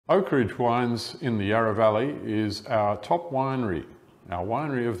Oakridge Wines in the Yarra Valley is our top winery, our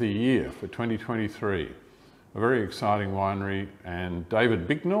winery of the year for 2023. A very exciting winery, and David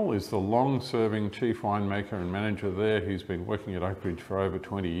Bicknell is the long-serving chief winemaker and manager there. He's been working at Oakridge for over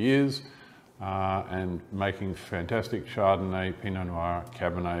 20 years and making fantastic Chardonnay, Pinot Noir,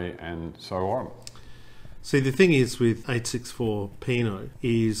 Cabernet and so on. See, the thing is with 864 Pinot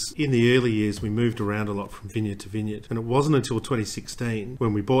is in the early years we moved around a lot from vineyard to vineyard, and it wasn't until 2016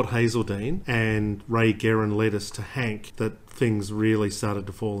 when we bought Hazeldean and Ray Guerin led us to Hank that things really started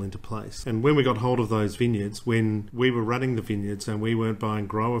to fall into place. And when we got hold of those vineyards, when we were running the vineyards and we weren't buying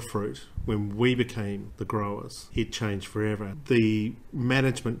grower fruit, when we became the growers, it changed forever. The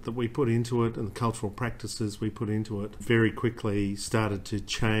management that we put into it and the cultural practices we put into it very quickly started to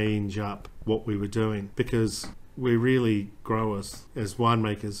change up what we were doing, because we're really growers. As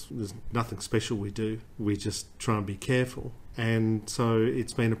winemakers, there's nothing special we do. We just try and be careful. And so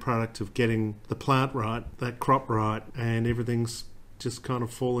it's been a product of getting the plant right, that crop right, and everything's just kind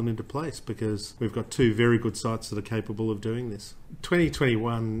of fallen into place because we've got two very good sites that are capable of doing this.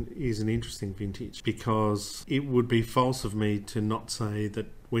 2021 is an interesting vintage because it would be false of me to not say that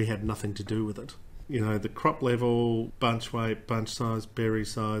we had nothing to do with it. You know, the crop level, bunch weight, bunch size, berry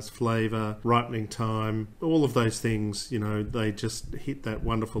size, flavour, ripening time, all of those things, you know, they just hit that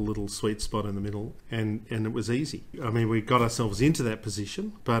wonderful little sweet spot in the middle, and it was easy. I mean, we got ourselves into that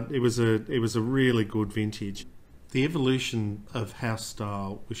position, but it was a really good vintage. The evolution of house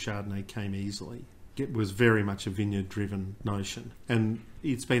style with Chardonnay came easily. It was very much a vineyard-driven notion, and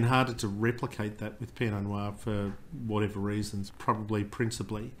it's been harder to replicate that with Pinot Noir for whatever reasons, probably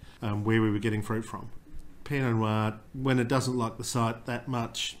principally where we were getting fruit from. Pinot Noir, when it doesn't like the site that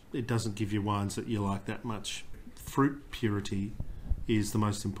much, it doesn't give you wines that you like that much. Fruit purity is the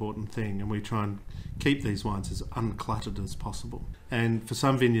most important thing, and we try and keep these wines as uncluttered as possible. And for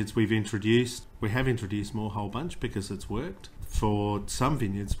some vineyards we have introduced more whole bunch because it's worked. For some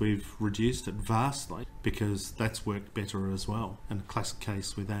vineyards we've reduced it vastly because that's worked better as well. And a classic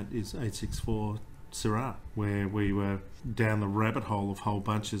case with that is 864 Syrah, where we were down the rabbit hole of whole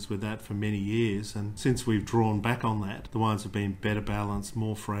bunches with that for many years, and since we've drawn back on that, the wines have been better balanced,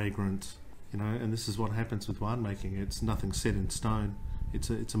 more fragrant, you know. And this is what happens with winemaking. It's nothing set in stone. It's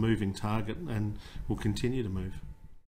a moving target and will continue to move.